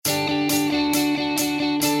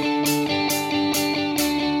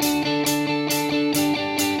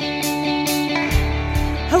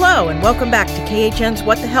and welcome back to KHN's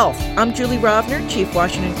What the Health. I'm Julie Rovner, Chief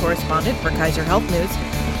Washington Correspondent for Kaiser Health News.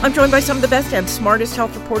 I'm joined by some of the best and smartest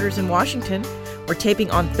health reporters in Washington. We're taping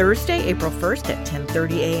on Thursday, April 1st at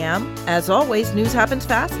 10:30 a.m. As always, news happens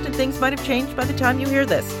fast and things might have changed by the time you hear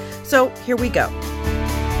this. So here we go.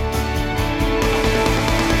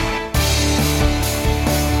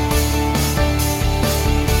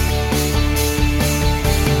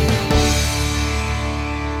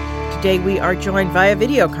 Today we are joined via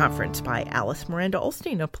video conference by Alice Miranda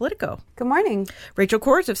Olstein of Politico. Good morning. Rachel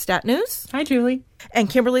Cohrs of Stat News. Hi, Julie. And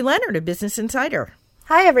Kimberly Leonard of Business Insider.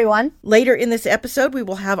 Hi, everyone. Later in this episode, we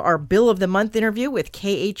will have our Bill of the Month interview with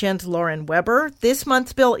KHN's Lauren Weber. This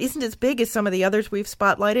month's bill isn't as big as some of the others we've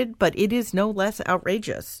spotlighted, but it is no less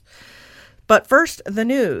outrageous. But first, the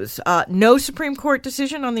news. No Supreme Court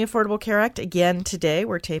decision on the Affordable Care Act again today.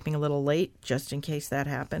 We're taping a little late just in case that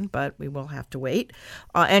happened, but we will have to wait.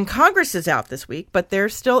 And Congress is out this week, but there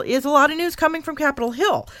still is a lot of news coming from Capitol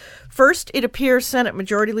Hill. First, it appears Senate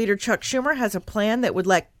Majority Leader Chuck Schumer has a plan that would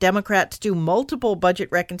let Democrats do multiple budget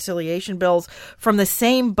reconciliation bills from the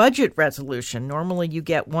same budget resolution. Normally, you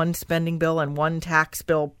get one spending bill and one tax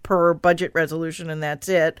bill per budget resolution, and that's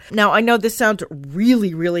it. Now, I know this sounds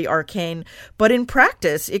really, really arcane, but in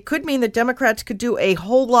practice, it could mean that Democrats could do a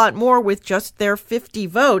whole lot more with just their 50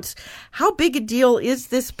 votes. How big a deal is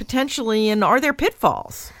this potentially, and are there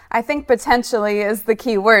pitfalls? I think potentially is the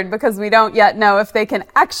key word because we don't yet know if they can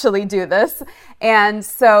actually do this. And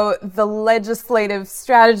so the legislative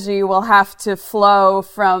strategy will have to flow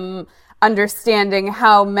from understanding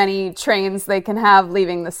how many trains they can have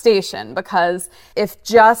leaving the station, because if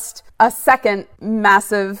just a second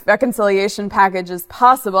massive reconciliation package is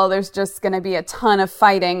possible, there's just going to be a ton of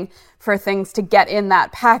fighting for things to get in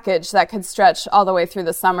that package that could stretch all the way through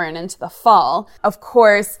the summer and into the fall. Of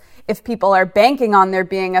course, if people are banking on there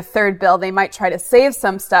being a third bill, they might try to save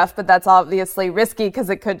some stuff, but that's obviously risky because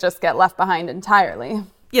it could just get left behind entirely.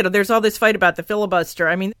 You know, there's all this fight about the filibuster.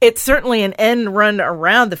 I mean, it's certainly an end run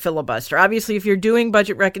around the filibuster. Obviously, if you're doing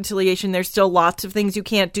budget reconciliation, there's still lots of things you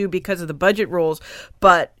can't do because of the budget rules.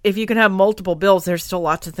 But if you can have multiple bills, there's still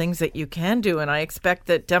lots of things that you can do. And I expect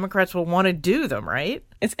that Democrats will want to do them, right?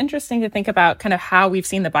 It's interesting to think about kind of how we've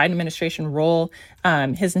seen the Biden administration roll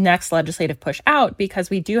his next legislative push out, because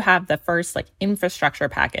we do have the first infrastructure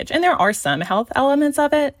package, and there are some health elements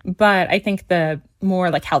of it. But I think the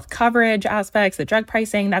more health coverage aspects, the drug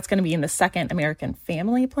pricing, that's going to be in the second American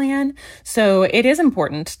Family Plan. So it is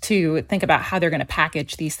important to think about how they're going to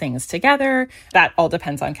package these things together. That all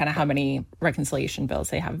depends on kind of how many reconciliation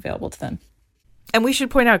bills they have available to them. And we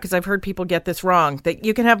should point out, because I've heard people get this wrong, that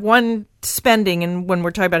you can have one spending, and when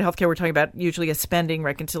we're talking about healthcare, we're talking about usually a spending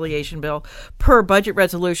reconciliation bill per budget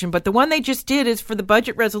resolution. But the one they just did is for the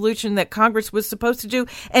budget resolution that Congress was supposed to do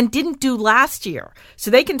and didn't do last year.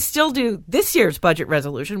 So they can still do this year's budget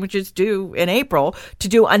resolution, which is due in April, to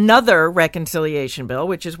do another reconciliation bill,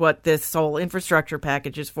 which is what this whole infrastructure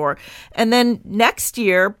package is for. And then next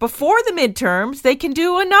year, before the midterms, they can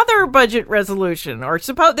do another budget resolution, or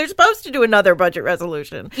they're supposed to do another budget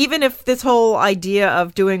resolution. Even if this whole idea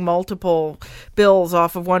of doing multiple bills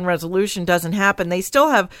off of one resolution doesn't happen, they still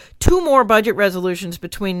have two more budget resolutions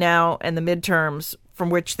between now and the midterms from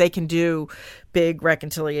which they can do big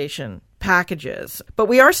reconciliation packages. But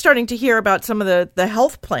we are starting to hear about some of the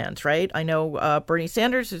health plans, right? I know Bernie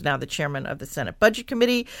Sanders, who's now the chairman of the Senate Budget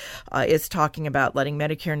Committee, is talking about letting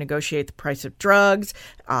Medicare negotiate the price of drugs,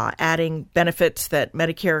 adding benefits that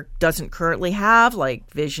Medicare doesn't currently have, like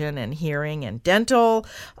vision and hearing and dental,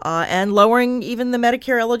 and lowering even the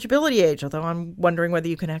Medicare eligibility age, although I'm wondering whether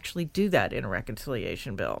you can actually do that in a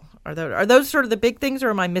reconciliation bill. Are those sort of the big things,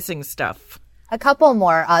 or am I missing stuff? A couple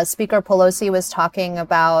more. Speaker Pelosi was talking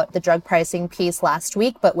about the drug pricing piece last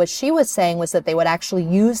week, but what she was saying was that they would actually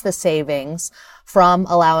use the savings from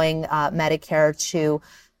allowing Medicare to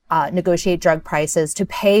negotiate drug prices to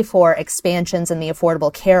pay for expansions in the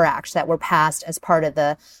Affordable Care Act that were passed as part of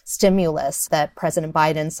the stimulus that President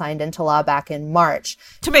Biden signed into law back in March.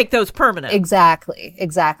 To make those permanent.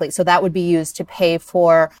 Exactly. So that would be used to pay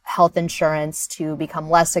for health insurance to become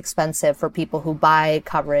less expensive for people who buy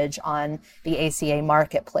coverage on the ACA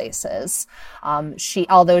marketplaces.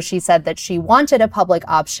 Although she said that she wanted a public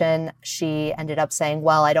option, she ended up saying,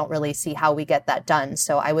 well, I don't really see how we get that done.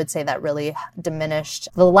 So I would say that really diminished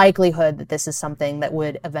the likelihood that this is something that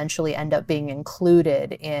would eventually end up being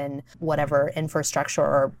included in whatever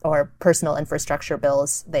infrastructure or personal infrastructure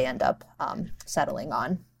bills they end up settling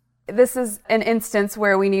on. This is an instance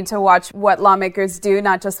where we need to watch what lawmakers do,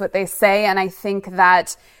 not just what they say. And I think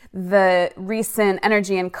that the recent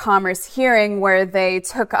Energy and Commerce hearing, where they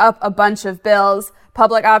took up a bunch of bills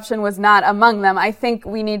public option was not among them. I think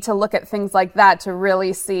we need to look at things like that to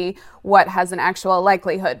really see what has an actual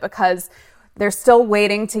likelihood, because they're still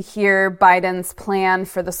waiting to hear Biden's plan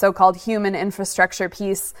for the so-called human infrastructure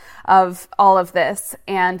piece of all of this.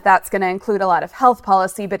 And that's going to include a lot of health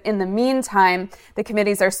policy. But in the meantime, the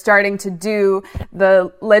committees are starting to do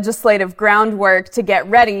the legislative groundwork to get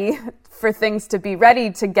ready for things to be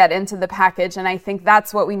ready to get into the package. And I think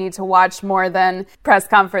that's what we need to watch more than press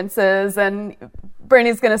conferences and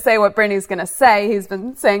Bernie's going to say what Bernie's going to say. He's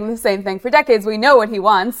been saying the same thing for decades. We know what he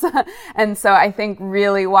wants. And so I think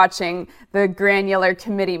really watching the granular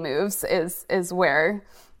committee moves is where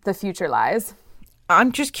the future lies.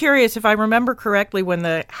 I'm just curious, if I remember correctly, when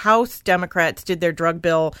the House Democrats did their drug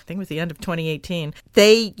bill, I think it was the end of 2018,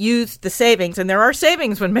 they used the savings, and there are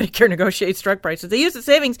savings when Medicare negotiates drug prices. They used the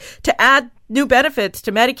savings to add new benefits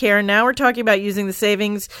to Medicare, and now we're talking about using the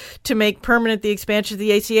savings to make permanent the expansion of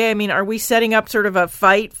the ACA. I mean, are we setting up sort of a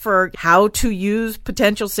fight for how to use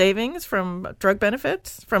potential savings from drug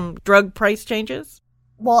benefits, from drug price changes?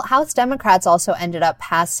 Well, House Democrats also ended up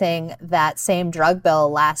passing that same drug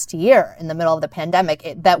bill last year in the middle of the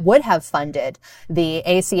pandemic that would have funded the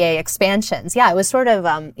ACA expansions. Yeah, it was sort of,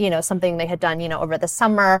 something they had done, over the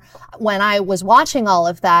summer. When I was watching all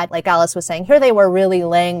of that, like Alice was saying, here they were really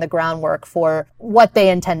laying the groundwork for what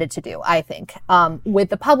they intended to do, I think.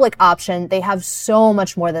 With the public option, they have so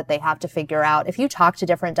much more that they have to figure out. If you talk to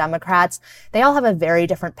different Democrats, they all have a very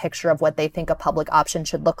different picture of what they think a public option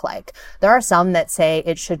should look like. There are some that say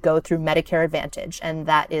it should go through Medicare Advantage, and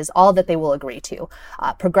that is all that they will agree to.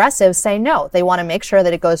 Progressives say no. They want to make sure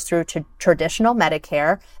that it goes through to traditional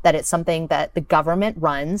Medicare, that it's something that the government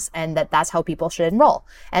runs, and that that's how people should enroll.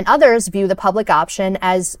 And others view the public option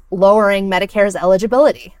as lowering Medicare's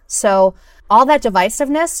eligibility. So all that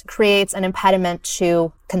divisiveness creates an impediment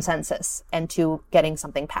to consensus and to getting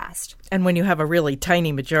something passed. And when you have a really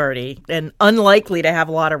tiny majority and unlikely to have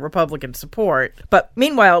a lot of Republican support. But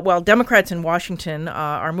meanwhile, while Democrats in Washington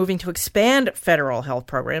are moving to expand federal health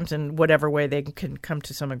programs in whatever way they can come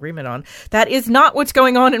to some agreement on, that is not what's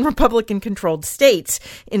going on in Republican-controlled states.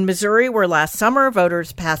 In Missouri, where last summer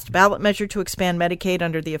voters passed a ballot measure to expand Medicaid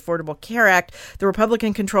under the Affordable Care Act, the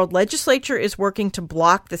Republican-controlled legislature is working to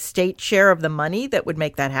block the state share of the money that would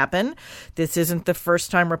make that happen. This isn't the first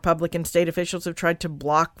time Republican state officials have tried to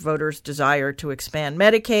block voters' desire to expand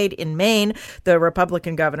Medicaid. In Maine, the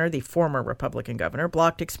Republican governor, the former Republican governor,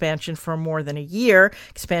 blocked expansion for more than a year.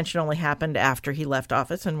 Expansion only happened after he left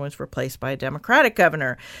office and was replaced by a Democratic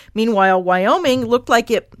governor. Meanwhile, Wyoming looked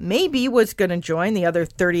like it maybe was going to join the other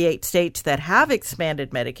 38 states that have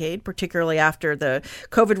expanded Medicaid, particularly after the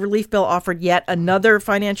COVID relief bill offered yet another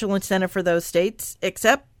financial incentive for those states,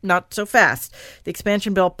 except not so fast. The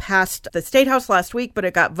expansion bill passed the State House last week, but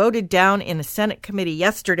it got voted down in a Senate committee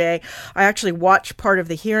yesterday. I actually watched part of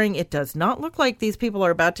the hearing. It does not look like these people are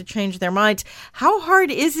about to change their minds. How hard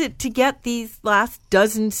is it to get these last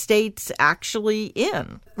dozen states actually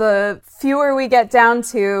in? The fewer we get down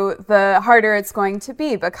to, the harder it's going to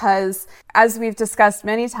be, because as we've discussed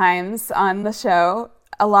many times on the show,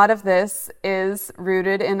 a lot of this is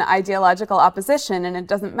rooted in ideological opposition, and it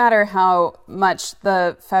doesn't matter how much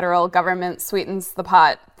the federal government sweetens the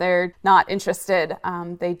pot. They're not interested.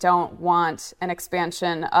 They don't want an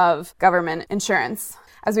expansion of government insurance.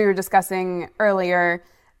 As we were discussing earlier,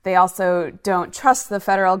 they also don't trust the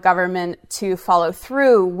federal government to follow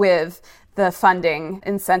through with the funding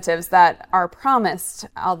incentives that are promised.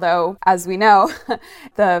 Although, as we know,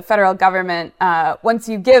 the federal government, once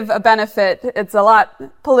you give a benefit, it's a lot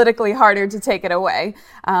politically harder to take it away.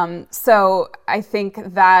 So I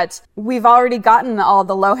think that we've already gotten all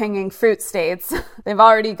the low-hanging fruit states. They've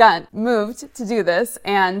already moved to do this.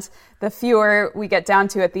 And the fewer we get down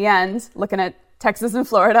to at the end, looking at Texas and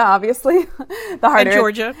Florida, obviously, the harder, and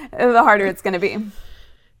Georgia, the harder it's going to be.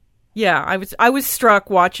 Yeah, I was struck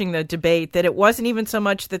watching the debate that it wasn't even so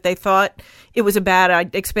much that they thought it was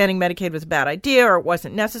expanding Medicaid was a bad idea, or it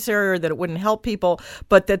wasn't necessary, or that it wouldn't help people,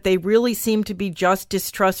 but that they really seemed to be just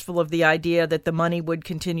distrustful of the idea that the money would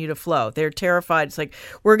continue to flow. They're terrified. It's like,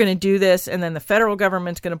 we're going to do this, and then the federal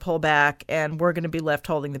government's going to pull back, and we're going to be left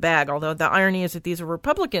holding the bag. Although the irony is that these are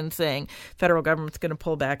Republicans saying federal government's going to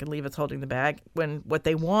pull back and leave us holding the bag, when what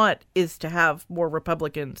they want is to have more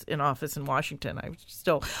Republicans in office in Washington. I'm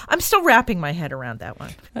still wrapping my head around that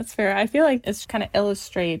one. That's fair. I feel like this kind of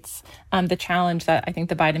illustrates the challenge that I think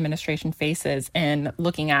the Biden administration faces in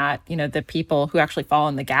looking at, the people who actually fall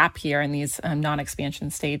in the gap here in these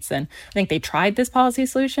non-expansion states. And I think they tried this policy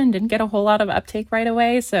solution, didn't get a whole lot of uptake right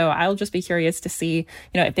away. So I'll just be curious to see,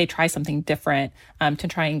 if they try something different to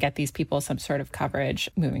try and get these people some sort of coverage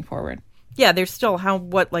moving forward. Yeah, there's still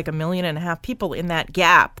like 1.5 million people in that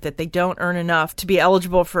gap that they don't earn enough to be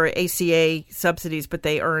eligible for ACA subsidies, but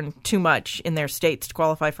they earn too much in their states to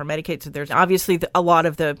qualify for Medicaid. So there's obviously a lot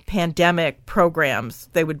of the pandemic programs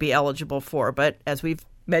they would be eligible for. But as we've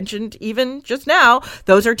mentioned even just now,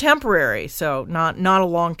 those are temporary, so not a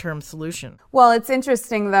long-term solution. Well, it's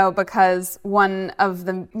interesting, though, because one of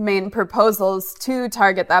the main proposals to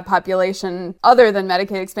target that population, other than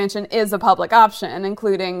Medicaid expansion, is a public option,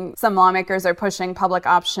 including some lawmakers are pushing public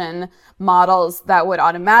option models that would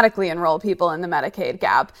automatically enroll people in the Medicaid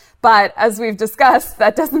gap. But as we've discussed,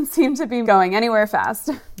 that doesn't seem to be going anywhere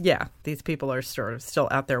fast. Yeah, these people are sort of still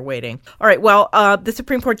out there waiting. All right, well, the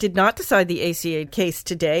Supreme Court did not decide the ACA case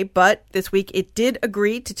today, but this week it did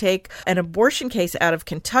agree to take an abortion case out of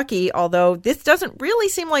Kentucky, although this doesn't really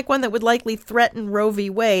seem like one that would likely threaten Roe v.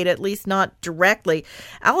 Wade, at least not directly.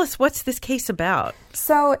 Alice, what's this case about?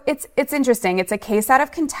 So it's interesting. It's a case out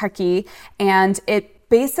of Kentucky, and it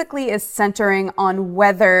basically is centering on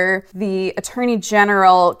whether the Attorney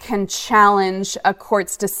General can challenge a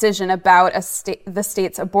court's decision about the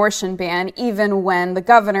state's abortion ban, even when the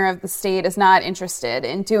governor of the state is not interested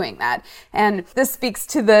in doing that. And this speaks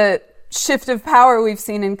to the shift of power we've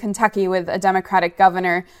seen in Kentucky with a Democratic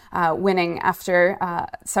governor winning after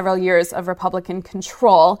several years of Republican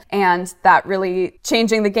control, and that really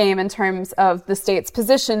changing the game in terms of the state's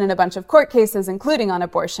position in a bunch of court cases, including on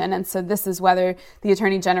abortion. And so this is whether the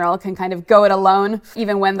Attorney General can kind of go it alone,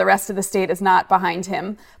 even when the rest of the state is not behind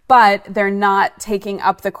him. But they're not taking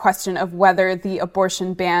up the question of whether the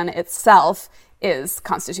abortion ban itself is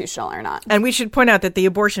constitutional or not. And we should point out that the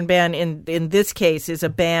abortion ban in this case is a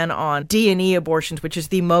ban on D&E abortions, which is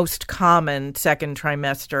the most common second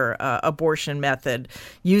trimester abortion method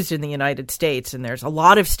used in the United States. And there's a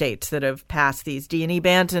lot of states that have passed these D&E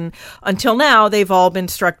bans. And until now, they've all been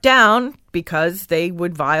struck down because they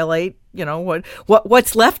would violate,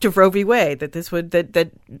 what's left of Roe v. Wade,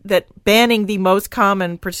 that banning the most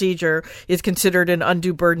common procedure is considered an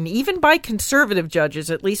undue burden, even by conservative judges,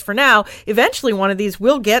 at least for now. Eventually, one of these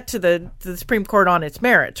will get to the Supreme Court on its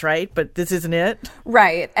merits, right? But this isn't it.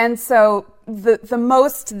 Right. And so the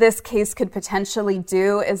most this case could potentially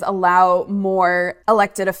do is allow more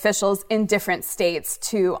elected officials in different states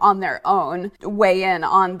to, on their own, weigh in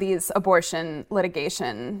on these abortion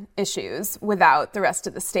litigation issues without the rest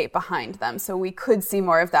of the state behind them. So we could see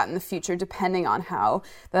more of that in the future, depending on how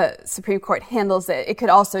the Supreme Court handles it. It could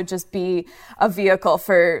also just be a vehicle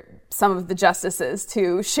for some of the justices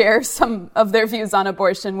to share some of their views on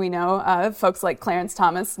abortion. We know folks like Clarence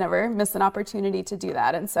Thomas never miss an opportunity to do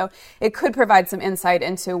that. And so it could provide some insight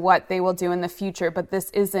into what they will do in the future, but this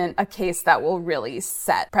isn't a case that will really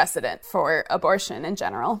set precedent for abortion in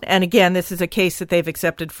general. And again, this is a case that they've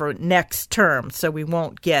accepted for next term, so we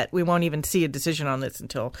won't even see a decision on this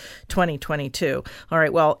until 2022. All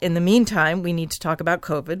right, well, in the meantime, we need to talk about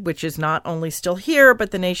COVID, which is not only still here,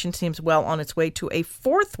 but the nation seems well on its way to a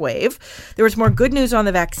fourth wave. There was more good news on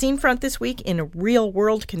the vaccine front this week in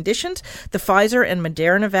real-world conditions. The Pfizer and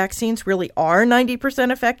Moderna vaccines really are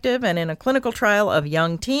 90% effective, and in a clinical trial of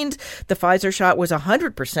young teens, the Pfizer shot was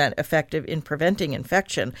 100% effective in preventing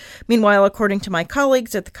infection. Meanwhile, according to my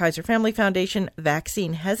colleagues at the Kaiser Family Foundation,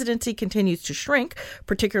 vaccine hesitancy continues to shrink,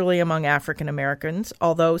 particularly among African Americans,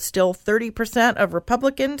 although still 30% of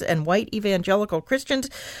Republicans and white evangelical Christians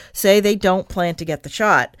say they don't plan to get the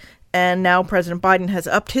shot. And now President Biden has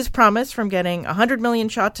upped his promise from getting 100 million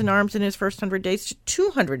shots in arms in his first 100 days to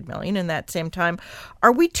 200 million in that same time.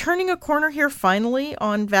 Are we turning a corner here finally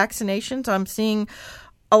on vaccinations? I'm seeing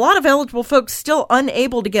a lot of eligible folks still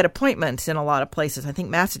unable to get appointments in a lot of places. I think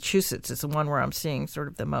Massachusetts is the one where I'm seeing sort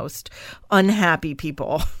of the most unhappy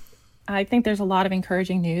people. I think there's a lot of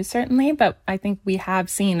encouraging news, certainly, but I think we have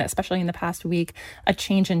seen, especially in the past week, a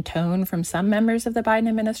change in tone from some members of the Biden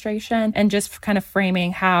administration, and just kind of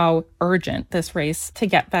framing how urgent this race to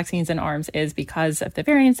get vaccines in arms is because of the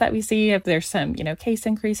variants that we see. If there's some, case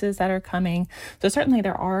increases that are coming. So certainly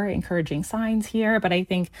there are encouraging signs here, but I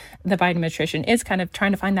think the Biden administration is kind of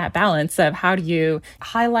trying to find that balance of how do you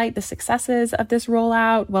highlight the successes of this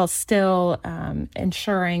rollout while still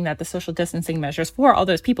ensuring that the social distancing measures for all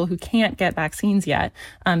those people who can't get vaccines yet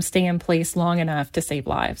stay in place long enough to save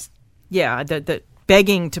lives. Yeah, the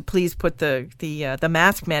begging to please put the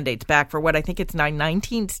mask mandates back for what I think it's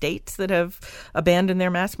 19 states that have abandoned their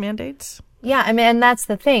mask mandates. Yeah, I mean, and that's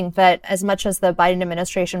the thing, that as much as the Biden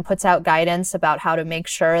administration puts out guidance about how to make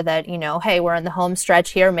sure that, hey, we're in the home stretch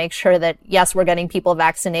here, make sure that, yes, we're getting people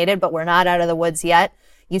vaccinated, but we're not out of the woods yet.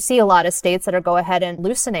 you see a lot of states that are go ahead and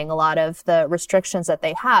loosening a lot of the restrictions that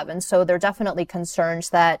they have. And so they're definitely concerned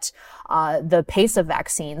that the pace of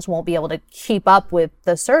vaccines won't be able to keep up with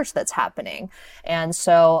the surge that's happening. And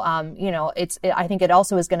so, I think it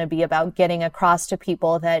also is going to be about getting across to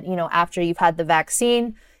people that, after you've had the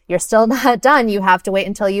vaccine, you're still not done. You have to wait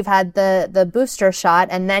until you've had the booster shot,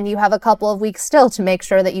 and then you have a couple of weeks still to make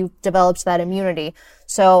sure that you've developed that immunity.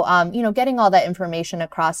 So, getting all that information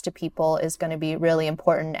across to people is going to be really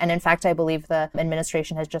important. And in fact, I believe the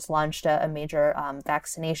administration has just launched a major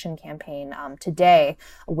vaccination campaign today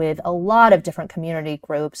with a lot of different community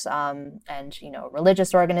groups and,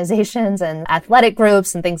 religious organizations and athletic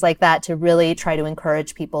groups and things like that to really try to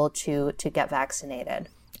encourage people to get vaccinated.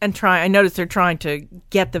 And I noticed they're trying to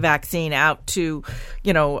get the vaccine out to,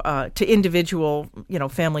 to individual,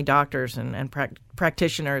 family doctors and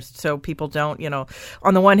practitioners, so people don't,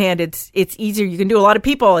 on the one hand, it's easier. You can do a lot of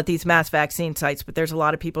people at these mass vaccine sites, but there's a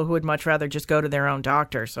lot of people who would much rather just go to their own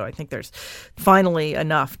doctor. So I think there's finally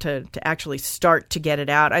enough to actually start to get it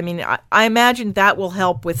out. I mean, I imagine that will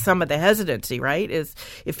help with some of the hesitancy, right? Is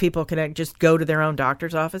if people can just go to their own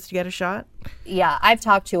doctor's office to get a shot? Yeah, I've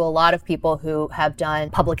talked to a lot of people who have done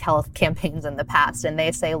public health campaigns in the past, and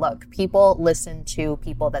they say, look, people listen to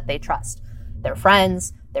people that they trust, their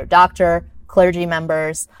friends, their doctor, clergy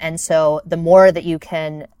members. And so the more that you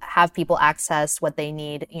can have people access what they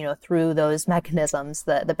need, through those mechanisms,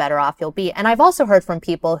 the better off you'll be. And I've also heard from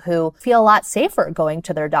people who feel a lot safer going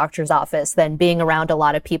to their doctor's office than being around a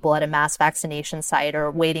lot of people at a mass vaccination site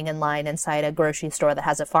or waiting in line inside a grocery store that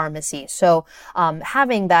has a pharmacy. So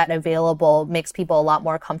having that available makes people a lot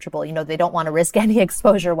more comfortable. They don't want to risk any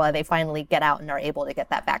exposure while they finally get out and are able to get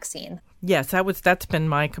that vaccine. Yes, that's been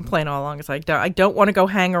my complaint all along. Is I don't want to go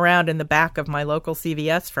hang around in the back of my local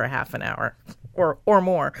CVS for half an hour or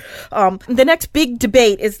more. The next big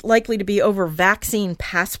debate is likely to be over vaccine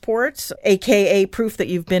passports, aka proof that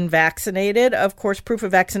you've been vaccinated. Of course, proof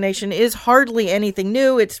of vaccination is hardly anything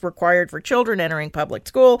new. It's required for children entering public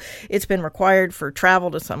school. It's been required for travel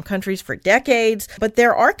to some countries for decades. But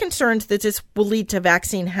there are concerns that this will lead to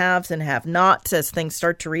vaccine haves and have-nots as things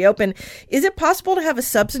start to reopen. Is it possible to have a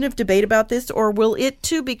substantive debate about this, or will it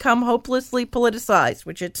too become hopelessly politicized,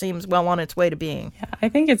 which it seems well on its way to being? Yeah, I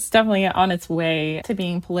think it's definitely on its way to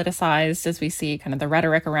being politicized, as we see kind of the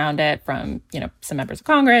rhetoric around it from, some members of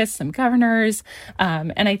Congress, some governors.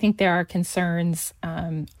 And I think there are concerns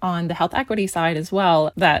on the health equity side as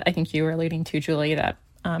well that I think you were alluding to, Julie, that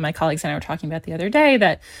my colleagues and I were talking about the other day,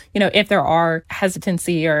 that, if there are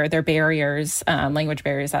hesitancy or there are barriers, language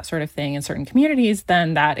barriers, that sort of thing in certain communities,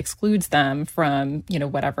 then that excludes them from,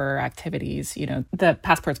 whatever activities, the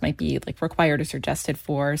passports might be required or suggested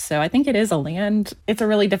for. So I think it's a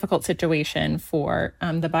really difficult situation for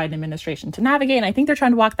the Biden administration to navigate. And I think they're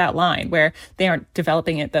trying to walk that line where they aren't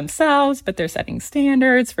developing it themselves, but they're setting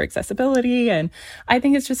standards for accessibility. And I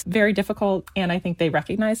think it's just very difficult. And I think they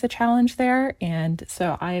recognize the challenge there. And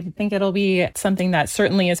so I think it'll be something that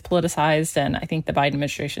certainly is politicized. And I think the Biden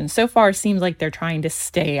administration so far seems like they're trying to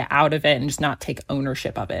stay out of it and just not take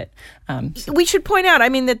ownership of it. We should point out,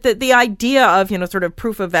 that the idea of, sort of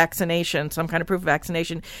proof of vaccination, some kind of proof of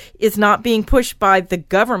vaccination, is not being pushed by the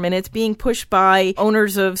government. It's being pushed by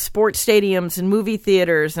owners of sports stadiums and movie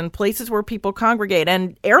theaters and places where people congregate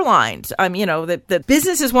and airlines. That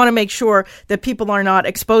businesses want to make sure that people are not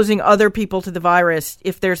exposing other people to the virus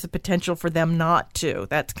if there's the potential for them not to.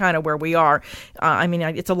 That's kind of where we are.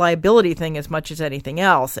 It's a liability thing as much as anything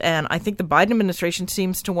else. And I think the Biden administration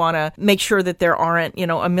seems to want to make sure that there aren't,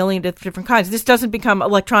 a million different kinds. This doesn't become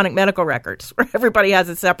electronic medical records where everybody has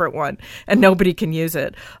a separate one and nobody can use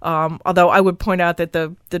it. Although I would point out that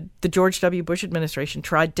the George W. Bush administration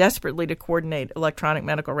tried desperately to coordinate electronic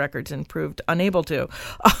medical records and proved unable to.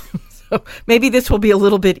 So maybe this will be a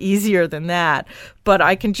little bit easier than that. But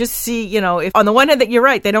I can just see, if on the one hand that you're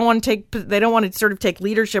right, they don't want to sort of take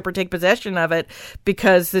leadership or take possession of it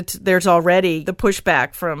because there's already the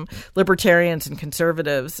pushback from libertarians and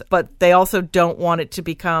conservatives. But they also don't want it to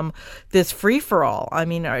become this free for all.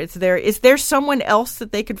 Is there someone else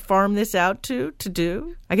that they could farm this out to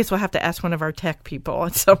do? I guess we'll have to ask one of our tech people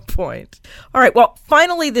at some point. All right. Well,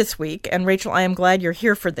 finally this week, and Rachel, I am glad you're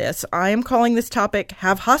here for this. I am calling this topic,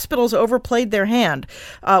 Have Hospitals Overplayed Their Hand?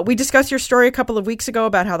 We discussed your story a couple of weeks ago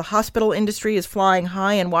about how the hospital industry is flying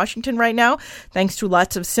high in Washington right now, thanks to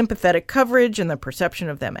lots of sympathetic coverage and the perception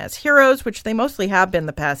of them as heroes, which they mostly have been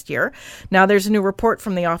the past year. Now there's a new report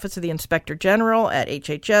from the Office of the Inspector General at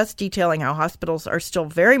HHS detailing how hospitals are still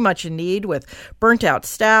very much in need, with burnt out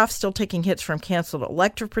staff, still taking hits from canceled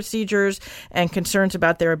elective elective procedures and concerns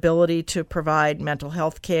about their ability to provide mental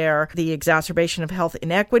health care, the exacerbation of health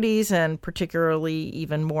inequities, and particularly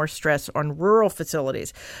even more stress on rural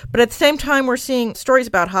facilities. But at the same time, we're seeing stories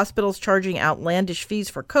about hospitals charging outlandish fees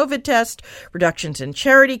for COVID tests, reductions in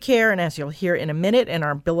charity care, and as you'll hear in a minute in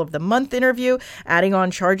our Bill of the Month interview, adding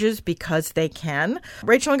on charges because they can.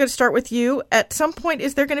 Rachel, I'm going to start with you. At some point,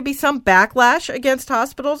 is there going to be some backlash against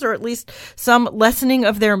hospitals, or at least some lessening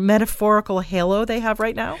of their metaphorical halo they have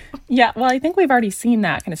right now? Yeah, well, I think we've already seen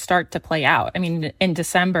that kind of start to play out. I mean, in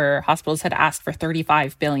December, hospitals had asked for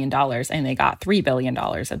 $35 billion and they got $3 billion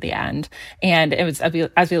at the end. And it was,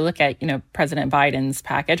 as we look at, President Biden's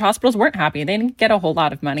package, hospitals weren't happy. They didn't get a whole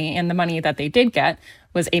lot of money. And the money that they did get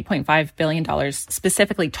was $8.5 billion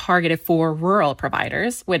specifically targeted for rural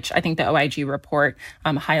providers, which I think the OIG report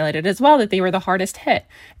highlighted as well, that they were the hardest hit.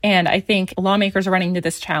 And I think lawmakers are running into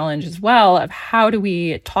this challenge as well of how do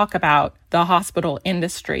we talk about the hospital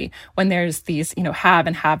industry when there's these, have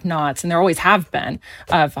and have nots, and there always have been,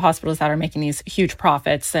 of hospitals that are making these huge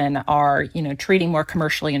profits and are, treating more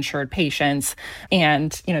commercially insured patients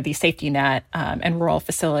and, these safety net and rural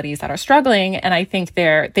facilities that are struggling. And I think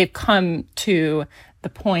they've come to the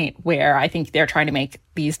point where I think they're trying to make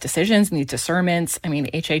these decisions and these discernments. I mean,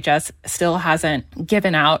 HHS still hasn't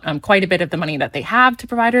given out quite a bit of the money that they have to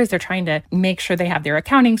providers. They're trying to make sure they have their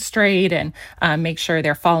accounting straight and make sure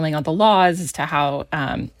they're following all the laws as to how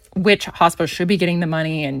which hospitals should be getting the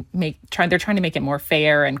money, and they're trying to make it more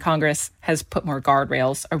fair, and Congress has put more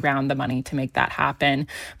guardrails around the money to make that happen.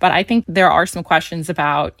 But I think there are some questions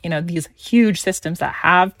about, these huge systems that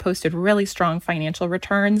have posted really strong financial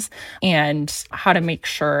returns and how to make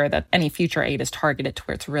sure that any future aid is targeted to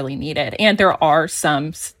where it's really needed. And there are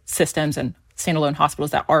some systems and standalone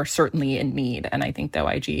hospitals that are certainly in need. And I think the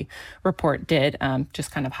OIG report did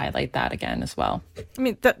just kind of highlight that again as well. I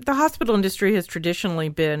mean, the hospital industry has traditionally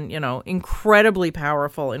been, incredibly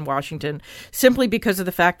powerful in Washington simply because of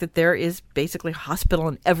the fact that there is basically a hospital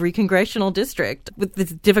in every congressional district. With the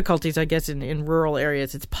difficulties, I guess, in rural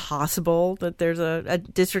areas, it's possible that there's a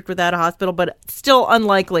district without a hospital, but still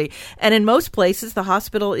unlikely. And in most places, the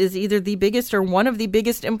hospital is either the biggest or one of the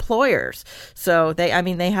biggest employers. So they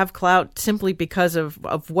have clout simply because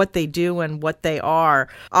of what they do and what they are.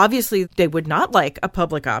 Obviously, they would not like a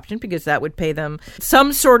public option because that would pay them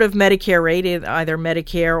some sort of Medicare rate, either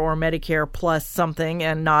Medicare or Medicare plus something,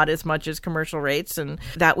 and not as much as commercial rates. And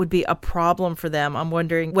that would be a problem for them. I'm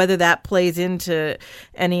wondering whether that plays into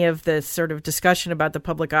any of the sort of discussion about the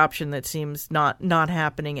public option that seems not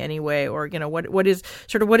happening anyway, or, what is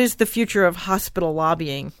the future of hospital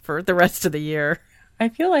lobbying for the rest of the year? I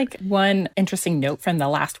feel like one interesting note from the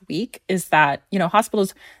last week is that,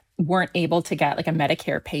 hospitals weren't able to get like a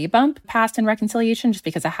Medicare pay bump passed in reconciliation just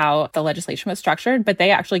because of how the legislation was structured, but they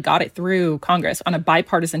actually got it through Congress on a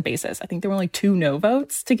bipartisan basis. I think there were only 2 no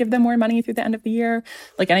votes to give them more money through the end of the year.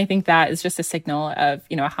 And I think that is just a signal of,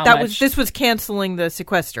 how much... This was canceling the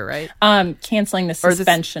sequester, right? Canceling the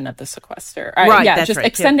suspension of the sequester. Right, yeah, that's just right.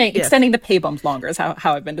 extending the pay bumps longer is how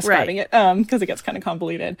I've been describing it, because it gets kind of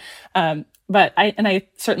convoluted. But I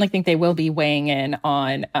certainly think they will be weighing in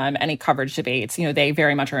on any coverage debates. They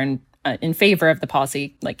very much are in favor of the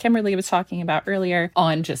policy, like Kimberly was talking about earlier,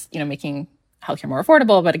 on just, making healthcare more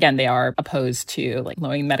affordable. But again, they are opposed to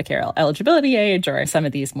lowering Medicare eligibility age or some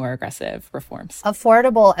of these more aggressive reforms.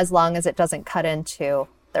 Affordable as long as it doesn't cut into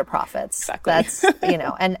their profits. Exactly. That's,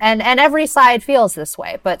 and every side feels this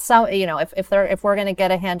way. But some, if we're going to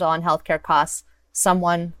get a handle on healthcare costs,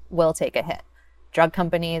 someone will take a hit. Drug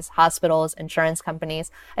companies, hospitals, insurance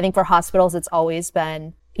companies. I think for hospitals, it's always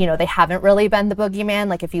been, they haven't really been the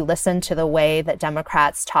boogeyman. If you listen to the way that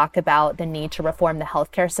Democrats talk about the need to reform the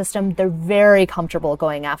healthcare system, they're very comfortable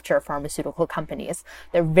going after pharmaceutical companies.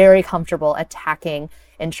 They're very comfortable attacking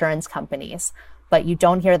insurance companies, but you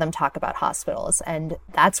don't hear them talk about hospitals. And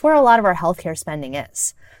that's where a lot of our healthcare spending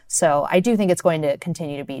is. So I do think it's going to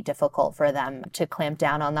continue to be difficult for them to clamp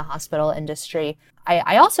down on the hospital industry.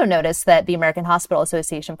 I also noticed that the American Hospital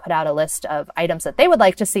Association put out a list of items that they would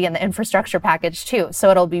like to see in the infrastructure package too.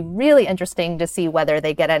 So it'll be really interesting to see whether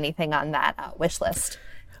they get anything on that wish list.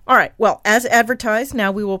 All right. Well, as advertised,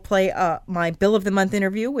 now we will play my Bill of the Month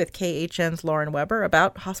interview with KHN's Lauren Weber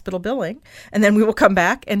about hospital billing, and then we will come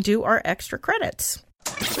back and do our extra credits.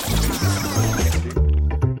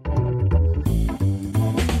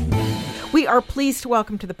 We are pleased to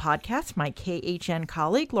welcome to the podcast my KHN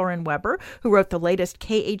colleague, Lauren Weber, who wrote the latest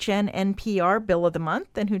KHN NPR Bill of the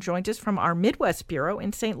Month and who joins us from our Midwest Bureau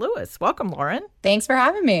in St. Louis. Welcome, Lauren. Thanks for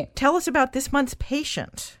having me. Tell us about this month's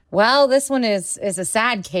patient. Well, this one is a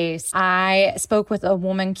sad case. I spoke with a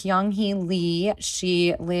woman, Kyung-hee Lee.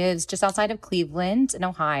 She lives just outside of Cleveland in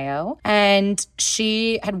Ohio, and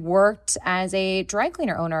she had worked as a dry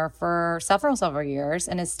cleaner owner for several years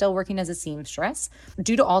and is still working as a seamstress.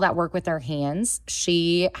 Due to all that work with her hands,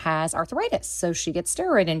 she has arthritis, so she gets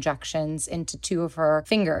steroid injections into 2 of her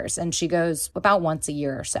fingers, and she goes about once a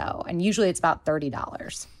year or so, and usually it's about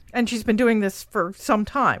 $30. And she's been doing this for some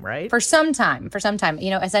time, right? For some time.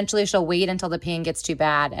 Essentially she'll wait until the pain gets too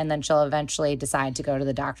bad, and then she'll eventually decide to go to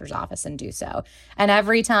the doctor's office and do so. And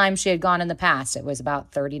every time she had gone in the past, it was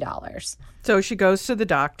about $30. So she goes to the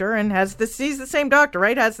doctor and sees the same doctor,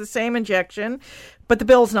 right? Has the same injection, but the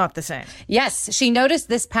bill's not the same. Yes. She noticed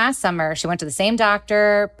this past summer, she went to the same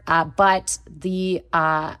doctor, but the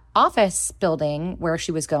office building where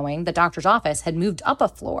she was going, the doctor's office, had moved up a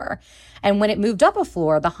floor. And when it moved up a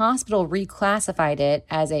floor, the hospital reclassified it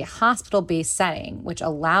as a hospital-based setting, which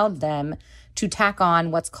allowed them to tack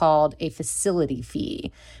on what's called a facility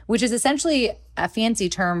fee, which is essentially a fancy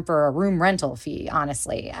term for a room rental fee,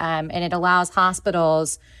 honestly. And it allows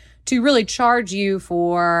hospitals to really charge you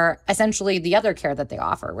for essentially the other care that they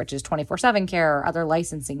offer, which is 24/7 care or other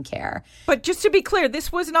licensing care. But just to be clear,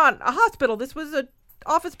 this was not a hospital. This was a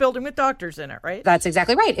office building with doctors in it, right? That's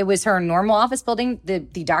exactly right. It was her normal office building. The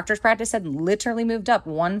doctor's practice had literally moved up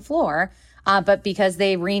 1 floor, but because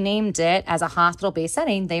they renamed it as a hospital-based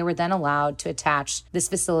setting, they were then allowed to attach this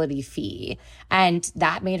facility fee. And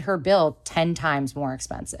that made her bill 10 times more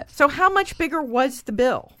expensive. So how much bigger was the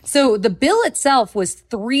bill? So the bill itself was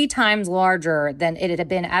 3 times larger than it had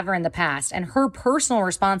been ever in the past. And her personal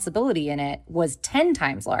responsibility in it was 10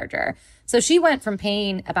 times larger. So she went from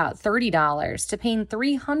paying about $30 to paying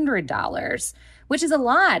 $300, which is a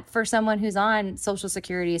lot for someone who's on Social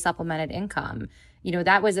Security supplemented income.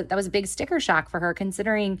 That was a big sticker shock for her,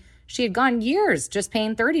 considering she had gone years just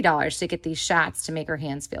paying $30 to get these shots to make her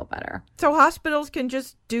hands feel better. So hospitals can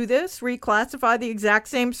just do this, reclassify the exact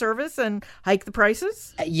same service and hike the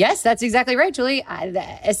prices? Yes, that's exactly right, Julie.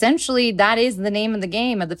 Essentially, that is the name of the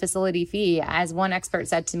game of the facility fee. As one expert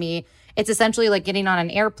said to me, it's essentially like getting on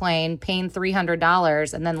an airplane, paying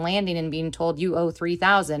 $300, and then landing and being told you owe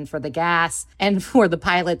 $3,000 for the gas and for the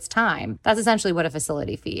pilot's time. That's essentially what a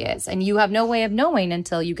facility fee is. And you have no way of knowing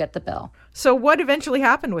until you get the bill. So what eventually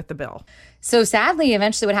happened with the bill? So sadly,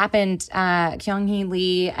 eventually what happened, Kyung-hee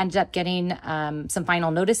Lee ended up getting some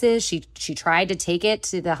final notices. She tried to take it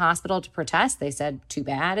to the hospital to protest. They said, too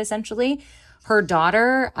bad, essentially. Her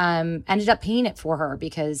daughter ended up paying it for her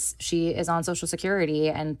because she is on Social Security,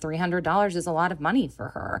 and $300 is a lot of money for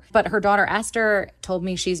her. But her daughter, Esther, told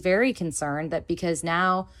me she's very concerned that because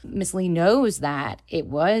now Miss Lee knows that it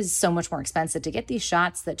was so much more expensive to get these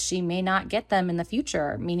shots that she may not get them in the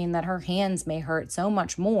future, meaning that her hands may hurt so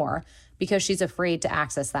much more because she's afraid to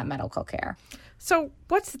access that medical care. So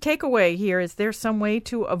what's the takeaway here? Is there some way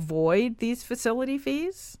to avoid these facility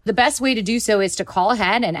fees? The best way to do so is to call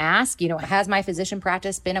ahead and ask, has my physician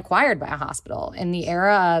practice been acquired by a hospital? In the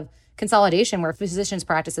era of consolidation where physicians'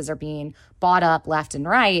 practices are being bought up left and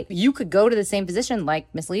right, you could go to the same physician like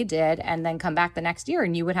Miss Lee did and then come back the next year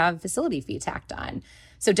and you would have a facility fee tacked on.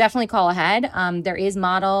 So definitely call ahead. There is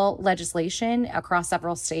model legislation across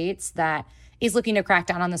several states that is looking to crack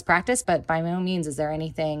down on this practice, but by no means is there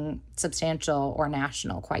anything substantial or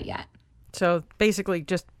national quite yet. So basically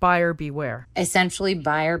just buyer beware. Essentially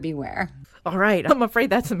buyer beware. All right. I'm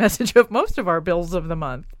afraid that's the message of most of our bills of the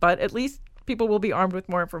month, but at least people will be armed with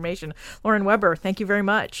more information. Lauren Weber, thank you very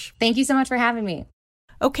much. Thank you so much for having me.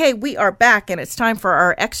 Okay, we are back, and it's time for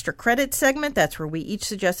our extra credit segment. That's where we each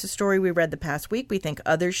suggest a story we read the past week we think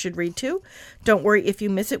others should read too. Don't worry if you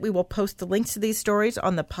miss it. We will post the links to these stories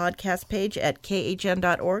on the podcast page at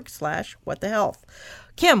khn.org/whatthehealth.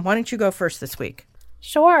 Kim, why don't you go first this week?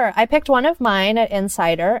 Sure. I picked one of mine at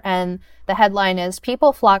Insider, and the headline is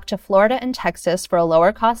People Flocked to Florida and Texas for a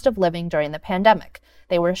Lower Cost of Living During the Pandemic.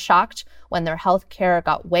 They were shocked when their health care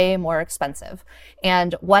got way more expensive.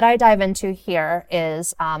 And what I dive into here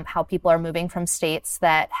is how people are moving from states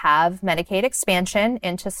that have Medicaid expansion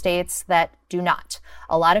into states that do not.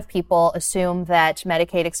 A lot of people assume that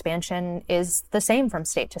Medicaid expansion is the same from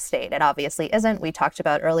state to state. It obviously isn't. We talked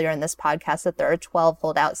about earlier in this podcast that there are 12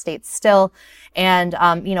 holdout states still. And,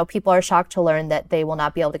 people are shocked to learn that they will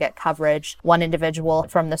not be able to get coverage coverage. One individual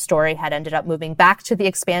from the story had ended up moving back to the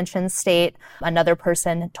expansion state. Another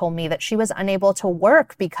person told me that she was unable to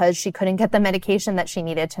work because she couldn't get the medication that she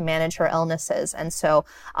needed to manage her illnesses. And so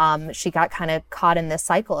she got kind of caught in this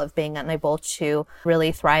cycle of being unable to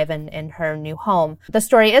really thrive in her new home. The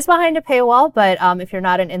story is behind a paywall, but if you're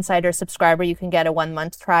not an Insider subscriber, you can get a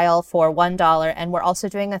 1-month trial for $1. And we're also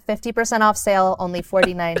doing a 50% off sale, only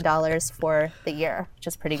 $49 for the year, which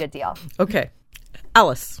is a pretty good deal. Okay.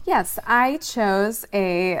 Alice. Yes, I chose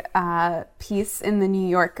a piece in The New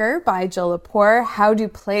Yorker by Jill Lepore, How Do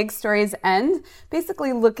Plague Stories End?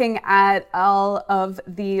 Basically looking at all of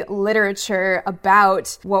the literature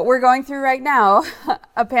about what we're going through right now,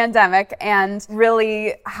 a pandemic, and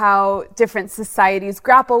really how different societies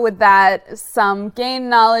grapple with that. Some gain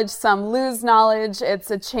knowledge, some lose knowledge. It's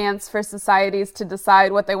a chance for societies to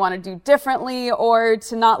decide what they want to do differently or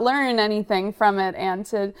to not learn anything from it and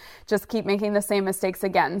to just keep making the same mistakes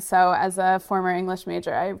again. So as a former English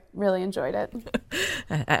major, I really enjoyed it.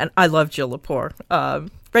 And I love Jill Lepore.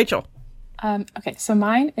 Rachel. Okay, so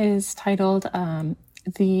mine is titled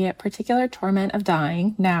The Particular Torment of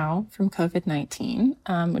Dying Now from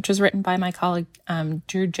COVID-19, which was written by my colleague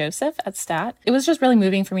Drew Joseph at STAT. It was just really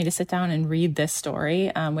moving for me to sit down and read this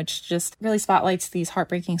story, which just really spotlights these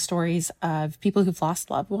heartbreaking stories of people who've lost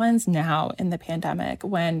loved ones now in the pandemic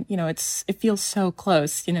when, it feels so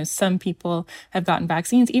close. Some people have gotten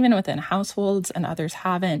vaccines even within households and others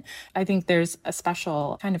haven't. I think there's a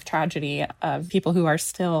special kind of tragedy of people who are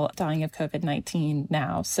still dying of COVID-19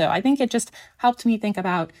 now. So I think it just helped me think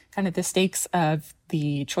about kind of the stakes of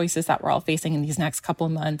the choices that we're all facing in these next couple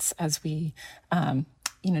of months as we,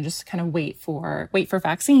 just kind of wait for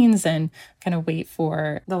vaccines and kind of wait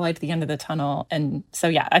for the light at the end of the tunnel. And so,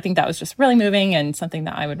 yeah, I think that was just really moving and something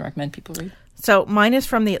that I would recommend people read. So mine is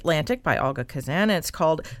from The Atlantic by Olga Kazan, and it's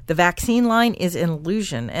called The Vaccine Line is an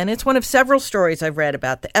Illusion. And it's one of several stories I've read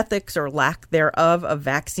about the ethics or lack thereof of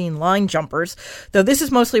vaccine line jumpers, though this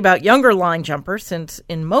is mostly about younger line jumpers, since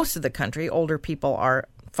in most of the country, older people are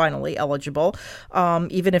finally eligible,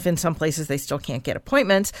 even if in some places they still can't get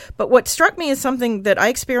appointments. But what struck me is something that I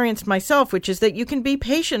experienced myself, which is that you can be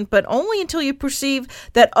patient, but only until you perceive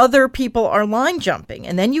that other people are line jumping.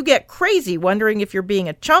 And then you get crazy wondering if you're being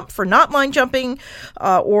a chump for not line jumping,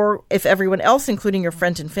 or if everyone else, including your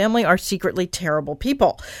friends and family, are secretly terrible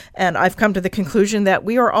people. And I've come to the conclusion that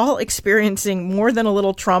we are all experiencing more than a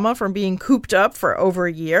little trauma from being cooped up for over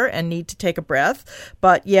a year and need to take a breath.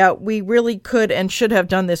 But yeah, we really could and should have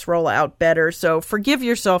done this rollout better. So forgive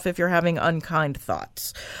yourself if you're having unkind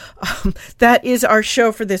thoughts. That is our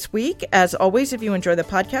show for this week. As always, if you enjoy the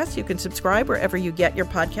podcast, you can subscribe wherever you get your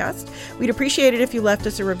podcast. We'd appreciate it if you left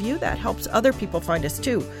us a review. That helps other people find us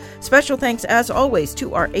too. Special thanks, as always,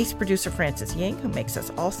 to our ace producer, Francis Ying, who makes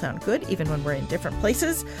us all sound good, even when we're in different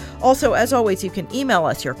places. Also, as always, you can email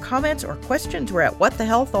us your comments or questions. We're at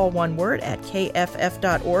whatthehealth, all one word, at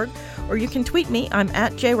kff.org. Or you can tweet me. I'm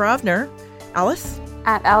at Jay Rovner. Alice?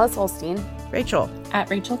 At Alice Holstein. Rachel? At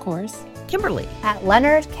Rachel Kors. Kimberly? At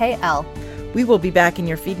Leonard KL. We will be back in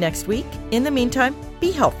your feed next week. In the meantime, be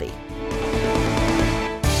healthy.